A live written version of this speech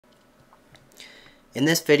In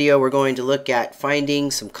this video, we're going to look at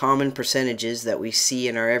finding some common percentages that we see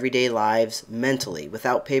in our everyday lives mentally,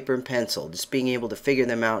 without paper and pencil, just being able to figure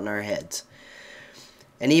them out in our heads.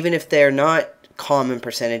 And even if they're not common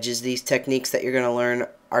percentages, these techniques that you're going to learn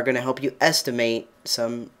are going to help you estimate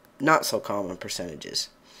some not so common percentages.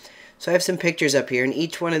 So I have some pictures up here, and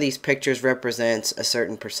each one of these pictures represents a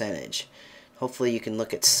certain percentage. Hopefully you can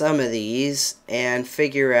look at some of these and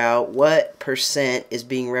figure out what percent is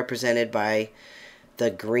being represented by the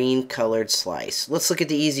green colored slice. Let's look at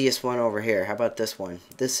the easiest one over here. How about this one?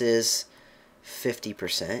 This is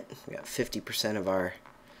 50%. We got 50% of our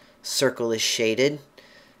circle is shaded.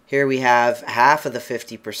 Here we have half of the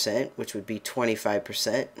 50%, which would be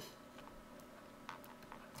 25%.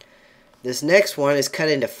 This next one is cut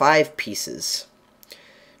into 5 pieces.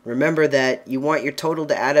 Remember that you want your total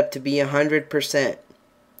to add up to be 100%.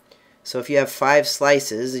 So if you have 5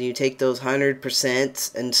 slices and you take those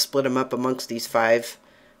 100% and split them up amongst these 5,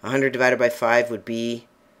 100 divided by 5 would be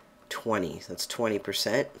 20. That's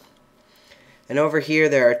 20%. And over here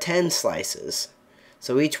there are 10 slices.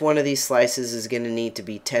 So each one of these slices is going to need to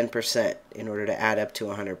be 10% in order to add up to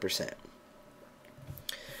 100%.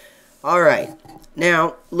 Alright,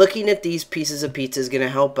 now looking at these pieces of pizza is going to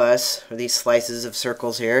help us, or these slices of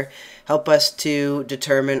circles here, help us to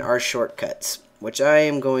determine our shortcuts, which I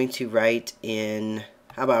am going to write in,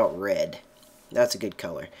 how about red? That's a good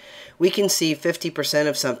color. We can see 50%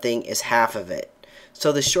 of something is half of it.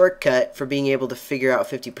 So the shortcut for being able to figure out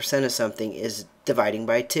 50% of something is dividing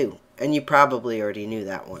by 2. And you probably already knew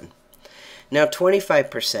that one. Now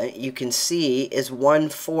 25% you can see is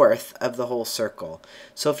 1/4 of the whole circle.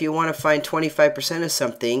 So if you want to find 25% of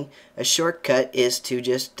something, a shortcut is to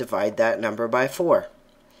just divide that number by 4.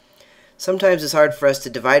 Sometimes it's hard for us to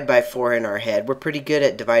divide by 4 in our head. We're pretty good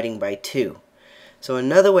at dividing by 2. So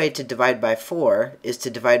another way to divide by 4 is to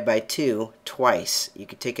divide by 2 twice. You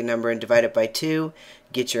could take a number and divide it by 2,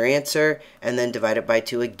 get your answer, and then divide it by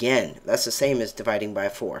 2 again. That's the same as dividing by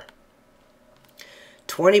 4.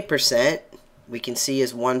 20% we can see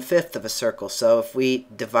is 1/5 of a circle. So if we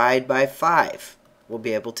divide by 5, we'll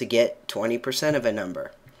be able to get 20% of a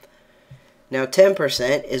number. Now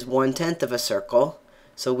 10% is 1/10 of a circle.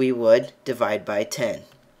 So we would divide by 10.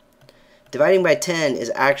 Dividing by 10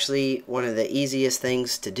 is actually one of the easiest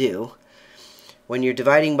things to do. When you're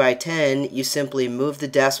dividing by 10, you simply move the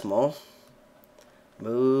decimal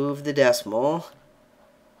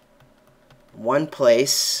one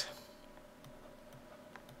place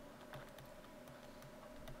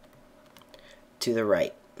to the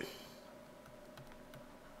right.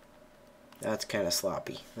 That's kind of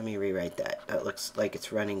sloppy. Let me rewrite that. That looks like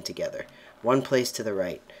it's running together. One place to the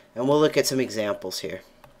right. And we'll look at some examples here.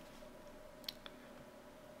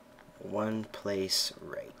 One place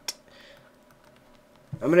right.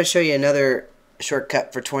 I'm going to show you another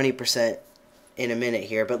shortcut for 20% in a minute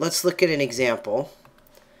here, but let's look at an example.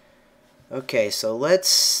 Okay, so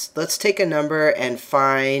let's take a number and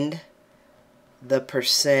find the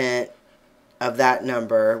percent of that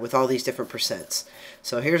number with all these different percents.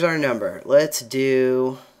 So here's our number. Let's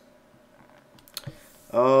do,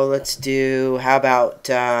 how about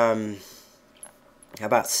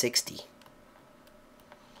 60?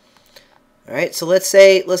 All right, so let's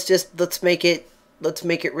make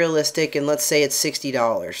it realistic, and let's say it's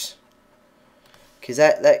 $60. Because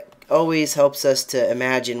that always helps us to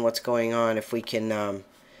imagine what's going on if we can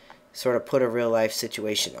sort of put a real life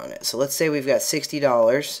situation on it. So let's say we've got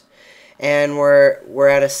 $60. And we're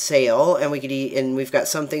at a sale, and we've got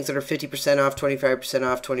some things that are 50% off, 25%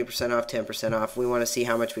 off, 20% off, 10% off. We want to see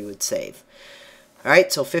how much we would save. All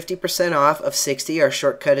right, so 50% off of 60, our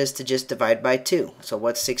shortcut is to just divide by 2. So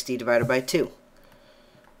what's 60 divided by 2?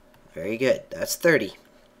 Very good. That's 30.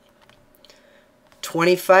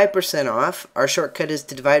 25% off, our shortcut is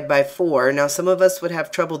to divide by 4. Now some of us would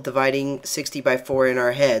have trouble dividing 60 by 4 in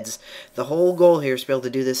our heads. The whole goal here is to be able to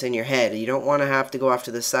do this in your head. You don't want to have to go off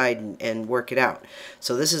to the side and work it out.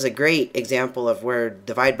 So this is a great example of where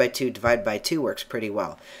divide by 2 works pretty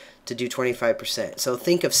well to do 25%. So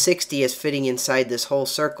think of 60 as fitting inside this whole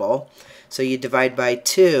circle. So you divide by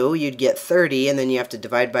 2, you'd get 30, and then you have to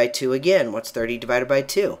divide by 2 again. What's 30 divided by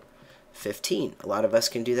 2? 15. A lot of us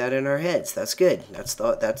can do that in our heads. That's good. That's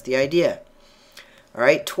the idea. All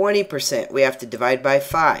right, 20%. We have to divide by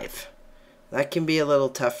 5. That can be a little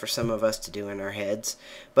tough for some of us to do in our heads,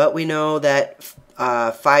 but we know that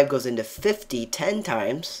 5 goes into 50 10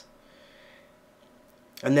 times,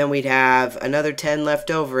 and then we'd have another 10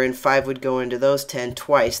 left over, and 5 would go into those 10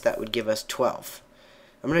 twice. That would give us 12.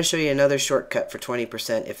 I'm going to show you another shortcut for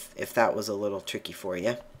 20% if that was a little tricky for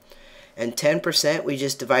you. And 10% we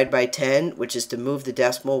just divide by 10, which is to move the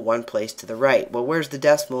decimal one place to the right. Well, where's the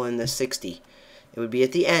decimal in this 60? It would be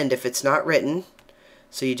at the end if it's not written.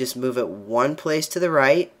 So you just move it one place to the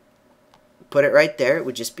right, put it right there. It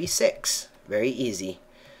would just be 6. Very easy.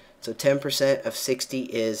 So 10% of 60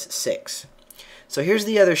 is 6. So here's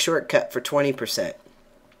the other shortcut for 20%.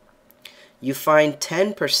 You find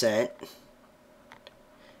 10%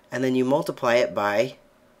 and then you multiply it by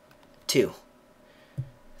 2.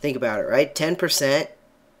 Think about it, right? 10%,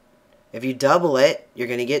 if you double it, you're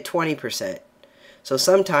going to get 20%. So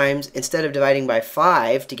sometimes, instead of dividing by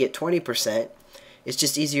 5 to get 20%, it's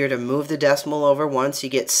just easier to move the decimal over once. You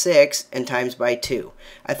get 6 and times by 2.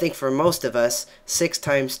 I think for most of us, 6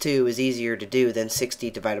 times 2 is easier to do than 60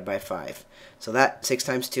 divided by 5. So that 6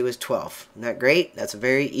 times 2 is 12. Isn't that great? That's a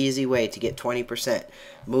very easy way to get 20%.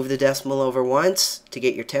 Move the decimal over once to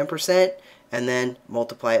get your 10%, and then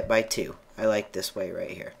multiply it by 2. I like this way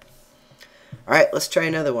right here. All right, let's try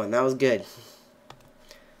another one. That was good.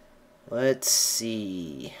 Let's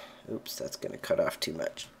see. Oops, that's going to cut off too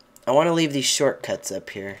much. I want to leave these shortcuts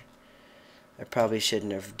up here. I probably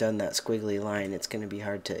shouldn't have done that squiggly line. It's going to be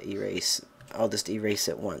hard to erase. I'll just erase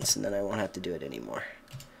it once, and then I won't have to do it anymore.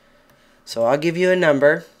 So I'll give you a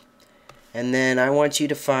number, and then I want you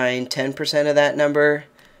to find 10% of that number,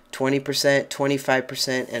 20%,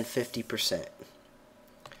 25%, and 50%.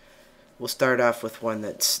 We'll start off with one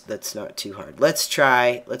that's not too hard. Let's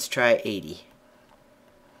try 80.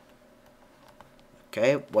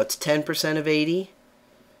 Okay, what's 10% of 80?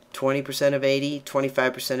 20% of 80,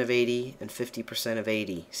 25% of 80, and 50% of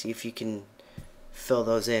 80. See if you can fill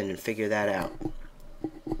those in and figure that out.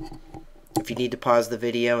 If you need to pause the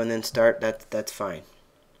video and then start, that's fine.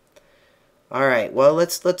 All right, well,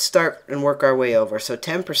 let's start and work our way over. So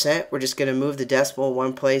 10%, we're just going to move the decimal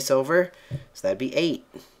one place over. So that'd be 8.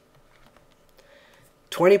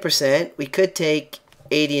 20%, we could take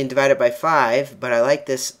 80 and divide it by 5, but I like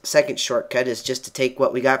this second shortcut is just to take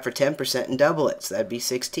what we got for 10% and double it. So that'd be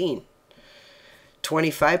 16.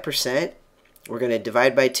 25%, we're going to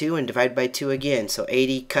divide by 2 and divide by 2 again. So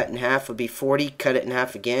 80 cut in half would be 40, cut it in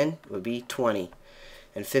half again would be 20.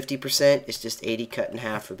 And 50% is just 80 cut in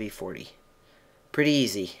half would be 40. Pretty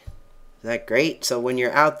easy. Isn't that great? So when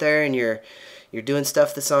you're out there and you're doing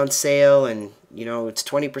stuff that's on sale and you know it's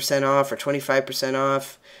 20% off or 25%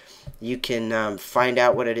 off, you can find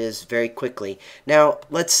out what it is very quickly. Now,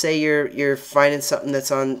 let's say you're finding something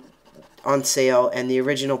that's on sale and the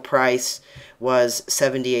original price was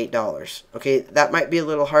 $78. Okay, that might be a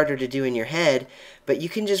little harder to do in your head, but you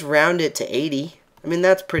can just round it to 80. I mean,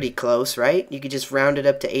 that's pretty close, right? You could just round it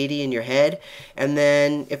up to 80 in your head, and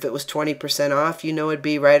then if it was 20% off, you know it'd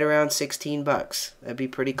be right around 16 bucks. That'd be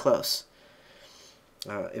pretty close.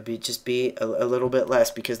 It'd just be a little bit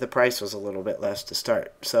less because the price was a little bit less to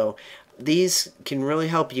start. So these can really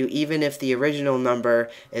help you even if the original number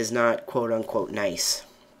is not quote-unquote nice.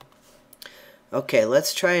 Okay,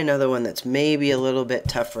 let's try another one that's maybe a little bit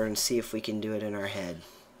tougher and see if we can do it in our head.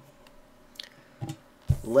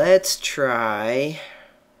 Let's try,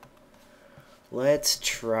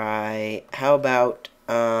 how about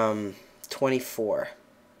 24?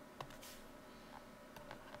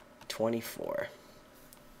 24.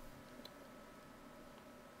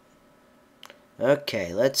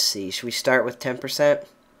 Okay, let's see. Should we start with 10%?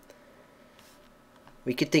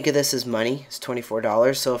 We could think of this as money. It's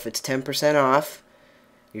 $24. So if it's 10% off,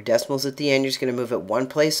 your decimal's at the end. You're just going to move it one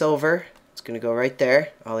place over. It's going to go right there.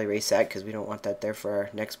 I'll erase that because we don't want that there for our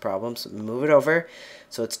next problem. So move it over.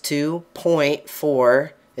 So it's 2.4.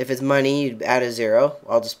 If it's money, you'd add a 0.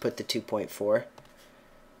 I'll just put the 2.4.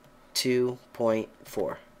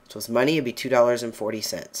 2.4. So it's money, it'd be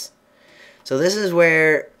 $2.40. So this is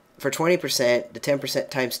where, for 20%, the 10%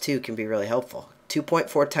 times 2 can be really helpful.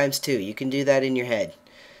 2.4 times 2. You can do that in your head.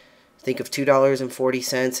 Think of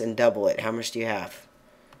 $2.40 and double it. How much do you have?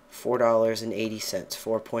 $4.80.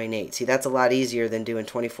 4.8. See, that's a lot easier than doing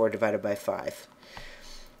 24 divided by 5.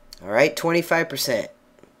 All right, 25%.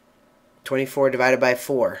 24 divided by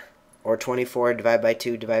 4. Or 24 divided by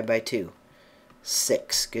 2 divided by 2.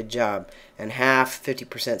 6. Good job. And half,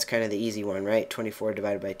 50% is kind of the easy one, right? 24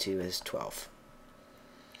 divided by 2 is 12.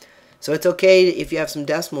 So it's okay if you have some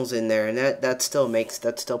decimals in there, and that's still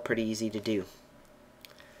pretty easy to do.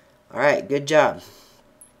 All right, good job.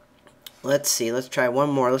 Let's see. Let's try one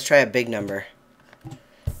more. Let's try a big number.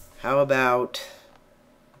 How about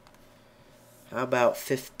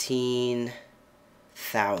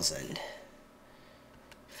 15,000?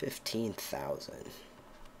 15,000.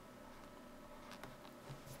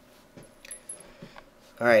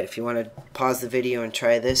 All right, if you want to pause the video and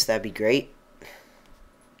try this, that'd be great.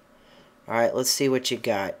 Alright, let's see what you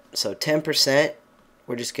got. So 10%,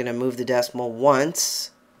 we're just going to move the decimal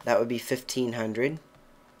once. That would be 1,500.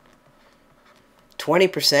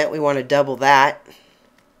 20%, we want to double that.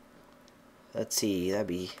 Let's see, that'd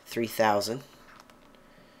be 3,000.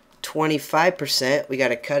 25%, we got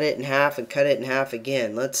to cut it in half and cut it in half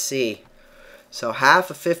again. Let's see. So half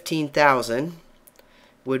of 15,000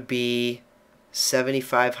 would be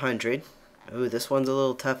 7,500. Ooh, this one's a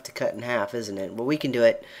little tough to cut in half, isn't it? Well, we can do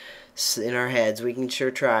it in our heads. We can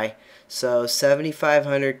sure try. So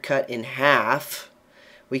 7,500 cut in half.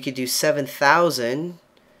 We could do 7,000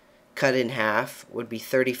 cut in half would be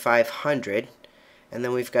 3,500. And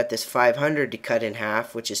then we've got this 500 to cut in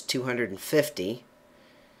half, which is 250.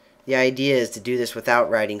 The idea is to do this without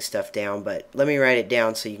writing stuff down, but let me write it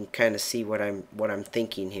down so you can kind of see what I'm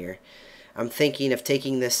thinking here. I'm thinking of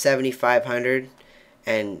taking this 7,500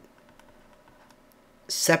 and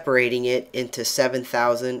separating it into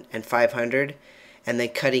 7,500 and then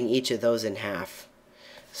cutting each of those in half.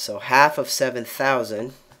 So half of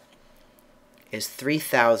 7,000 is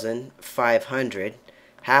 3,500.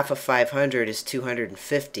 Half of 500 is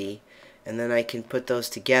 250, and then I can put those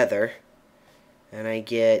together and I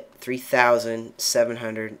get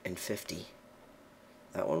 3,750.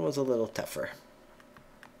 That one was a little tougher.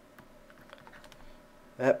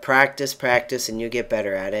 But practice, practice, and you'll get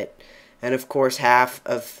better at it. And of course, half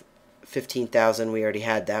of 15,000, we already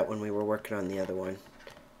had that when we were working on the other one,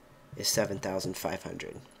 is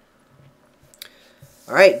 7,500.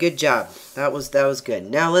 Alright, good job. That was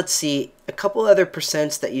good. Now let's see a couple other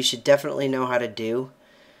percents that you should definitely know how to do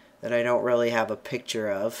that I don't really have a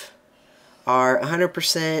picture of are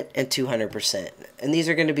 100% and 200%. And these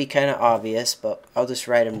are going to be kind of obvious, but I'll just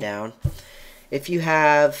write them down. If you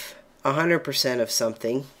have 100% of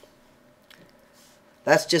something,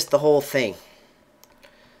 that's just the whole thing.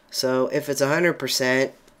 So if it's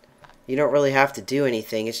 100%, you don't really have to do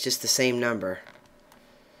anything. It's just the same number.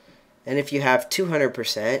 And if you have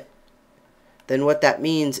 200%, then what that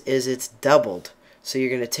means is it's doubled. So you're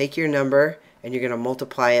going to take your number and you're going to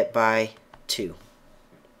multiply it by 2.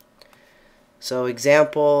 So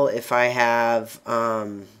example, if I have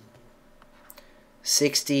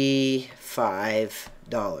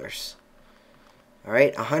 $65, all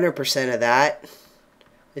right, 100% of that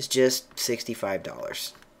is just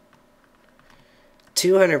 $65.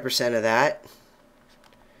 200% of that,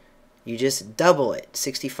 you just double it.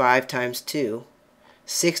 65 times 2.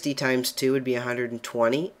 60 times 2 would be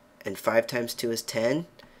 120, and 5 times 2 is 10.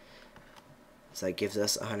 So that gives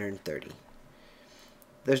us 130.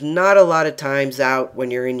 There's not a lot of times out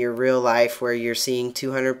when you're in your real life where you're seeing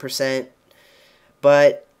 200%,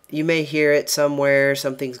 but you may hear it somewhere.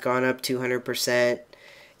 Something's gone up 200%.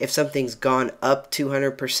 If something's gone up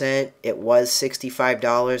 200%, it was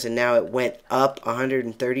 $65 and now it went up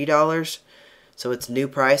 $130. So its new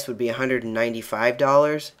price would be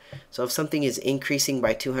 $195. So if something is increasing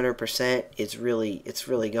by 200%, it's really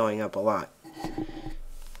going up a lot.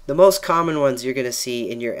 The most common ones you're going to see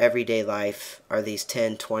in your everyday life are these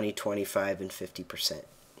 10, 20, 25, and 50%.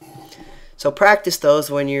 So practice those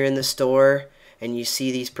when you're in the store and you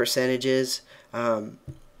see these percentages.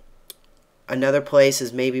 Another place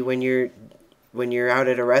is maybe when you're out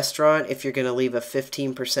at a restaurant, if you're going to leave a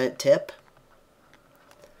 15% tip.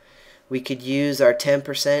 We could use our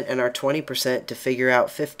 10% and our 20% to figure out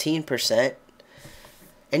 15%.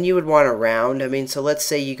 And you would want to round. I mean, so let's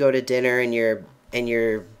say you go to dinner and your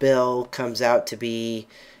bill comes out to be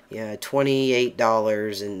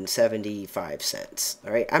 $28.75.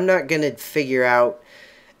 All right, I'm not going to figure out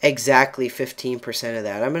exactly 15% of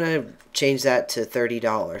that. I'm going to change that to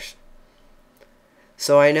 $30.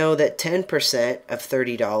 So I know that 10% of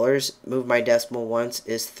 $30, move my decimal once,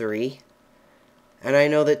 is 3. And I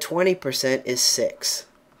know that 20% is 6.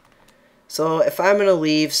 So if I'm going to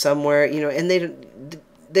leave somewhere, and they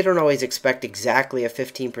don't always expect exactly a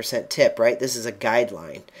 15% tip, right? This is a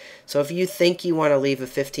guideline. So if you think you want to leave a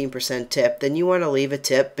 15% tip, then you want to leave a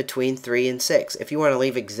tip between 3 and 6. If you want to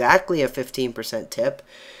leave exactly a 15% tip,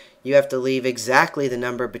 you have to leave exactly the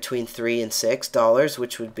number between $3 and $6,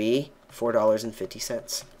 which would be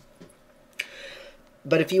 $4.50.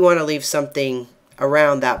 But if you want to leave something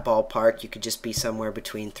around that ballpark, you could just be somewhere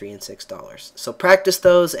between $3 and $6. So practice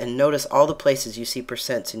those and notice all the places you see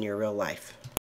percents in your real life.